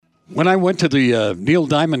When I went to the Neil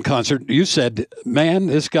Diamond concert, you said, man,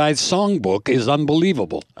 this guy's songbook is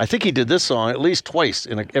unbelievable. I think he did this song at least twice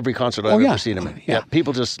in every concert I've ever seen him in. Yeah,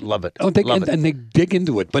 people just love it. And they dig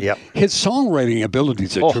into it. But his songwriting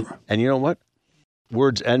abilities are true. And you know what?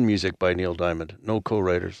 Words and music by Neil Diamond. No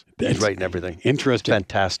co-writers. He's writing everything. Interesting.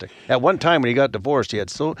 Fantastic. At one time when he got divorced, he had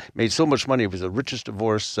made so much money. It was the richest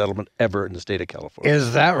divorce settlement ever in the state of California.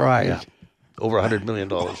 Is that right? Yeah. Over $100 million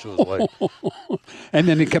to his wife. And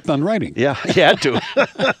then he kept on writing. Yeah, he had to.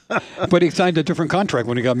 But he signed a different contract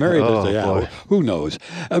when he got married. Boy. Who knows?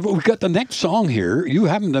 We've got the next song here. You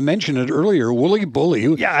happened to mention it earlier, Wooly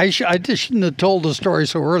Bully. Yeah, I just shouldn't have told the story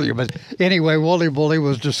so earlier. But anyway, Wooly Bully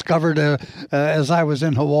was discovered as I was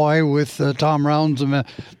in Hawaii with Tom Rounds, the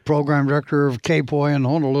program director of KPOI in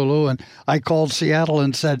Honolulu. And I called Seattle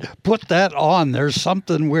and said, put that on. There's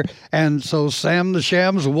something weird. And so Sam the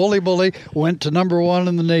Sham's Wooly Bully went to #1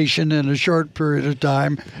 in the nation in a short period of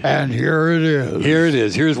time, and here it is. Here it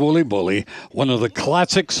is. Here's Wooly Bully, one of the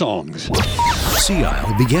classic songs. Sea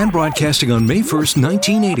Isle began broadcasting on May 1st,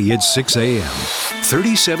 1980 at 6 a.m.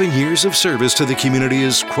 37 years of service to the community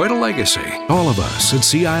is quite a legacy. All of us at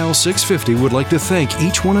Sea Isle 650 would like to thank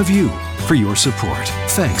each one of you for your support.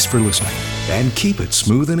 Thanks for listening, and keep it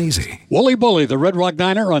smooth and easy. Wooly Bully, the Red Rock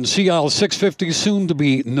Diner on Sea Isle 650, soon to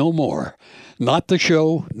be no more. Not the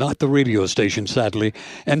show, not the radio station, sadly.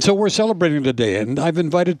 And so we're celebrating today. And I've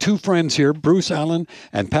invited two friends here, Bruce Allen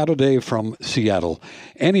and Pat O'Day from Seattle.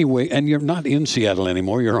 Anyway, and you're not in Seattle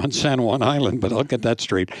anymore. You're on San Juan Island, but I'll get that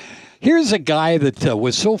straight. Here's a guy that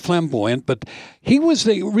was so flamboyant, but he was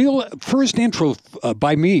the real first intro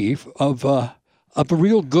by me of a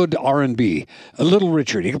real good R&B. Little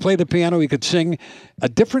Richard. He could play the piano. He could sing. A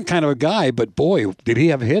different kind of a guy, but boy, did he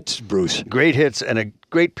have hits, Bruce. Great hits and a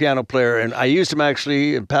great piano player. And I used him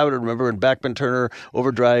actually, and Pat would remember, in Backman Turner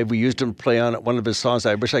Overdrive, we used him to play on one of his songs.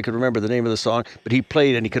 I wish I could remember the name of the song, but he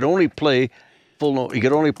played, and he could only play full note. He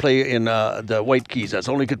could only play in the white keys. That's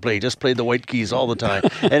all he could play. He just played the white keys all the time.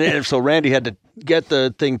 and so Randy had to get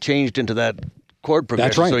the thing changed into that chord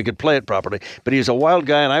progression so he could play it properly. But he was a wild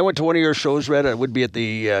guy, and I went to one of your shows, Red. It would be at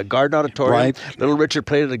the Garden Auditorium. Right. Little Richard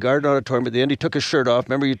played at the Garden Auditorium. At the end, he took his shirt off.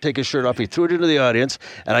 Remember, you take his shirt off. He threw it into the audience,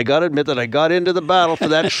 and I got to admit that I got into the battle for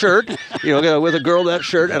that shirt, with a girl, that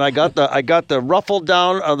shirt, and I got the ruffle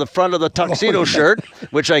down on the front of the tuxedo shirt,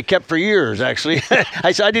 which I kept for years, actually.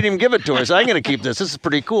 I said, I didn't even give it to her. I said, I'm going to keep this. This is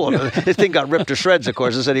pretty cool. This thing got ripped to shreds, of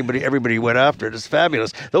course, as everybody went after it. It's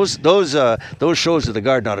fabulous. Those shows at the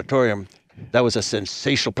Garden Auditorium, that was a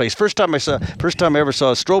sensational place. First time I ever saw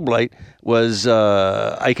a strobe light was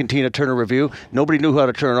Ike and Tina Turner Review. Nobody knew how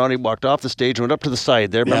to turn it on. He walked off the stage, went up to the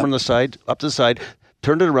side there. Remember on the side, up to the side,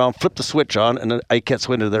 turned it around, flipped the switch on, and then Ike gets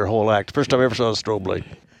into their whole act. First time I ever saw a strobe light.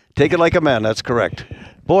 Take it like a man. That's correct.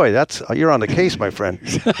 Boy, you're on the case, my friend.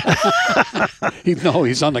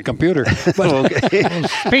 He's on the computer. But,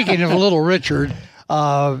 speaking of Little Richard,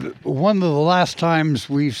 one of the last times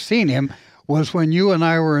we've seen him was when you and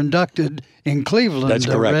I were inducted in Cleveland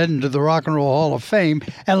into the Rock and Roll Hall of Fame,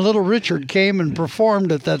 and Little Richard came and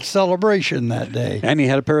performed at that celebration that day. And he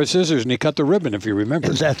had a pair of scissors, and he cut the ribbon, if you remember.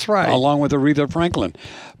 That's right. Along with Aretha Franklin.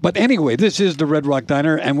 But anyway, this is the Red Rock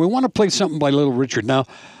Diner, and we want to play something by Little Richard. Now,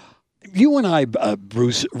 you and I,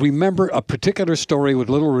 Bruce, remember a particular story with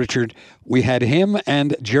Little Richard. We had him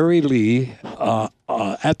and Jerry Lee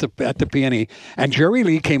at the PNE, and Jerry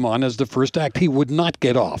Lee came on as the first act. He would not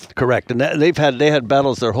get off. Correct, and they had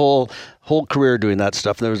battles their whole career doing that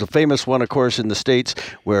stuff. And there was a famous one, of course, in the States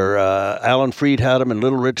where Alan Freed had him, and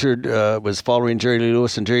Little Richard was following Jerry Lee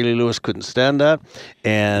Lewis, and Jerry Lee Lewis couldn't stand that,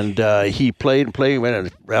 and he played,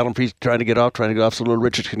 and Alan Freed trying to get off, so Little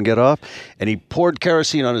Richard couldn't get off, and he poured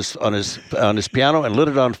kerosene on his piano and lit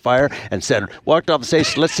it on fire, and walked off the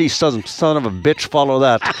stage, let's see son of a bitch follow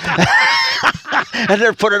that. And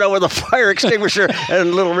they're putting it out with a fire extinguisher,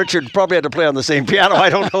 and Little Richard probably had to play on the same piano. I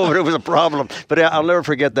don't know, but it was a problem. But I'll never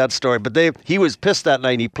forget that story. But he was pissed that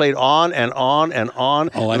night. He played on and on and on.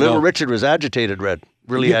 Oh, and Little Richard was agitated, Red.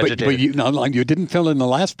 Really agitated. But you didn't fill in the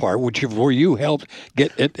last part, where you helped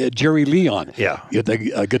get Jerry Lee on. Yeah.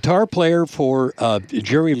 The guitar player for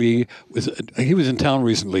Jerry Lee was in town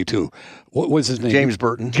recently too. What was his name? James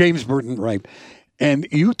Burton. James Burton, right. And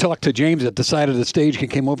you talked to James at the side of the stage. He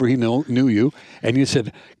came over. He knew you, and you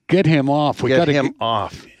said, "Get him off. Get him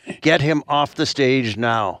off. Get him off the stage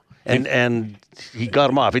now." And he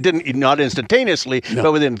got him off. He didn't, not instantaneously,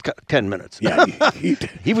 but within 10 minutes. Yeah,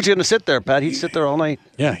 he was going to sit there, Pat. He'd sit there all night.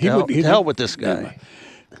 Yeah, to hell with this guy.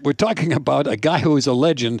 We're talking about a guy who is a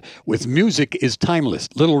legend with music is timeless.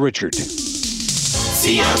 Little Richard.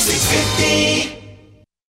 CL 650.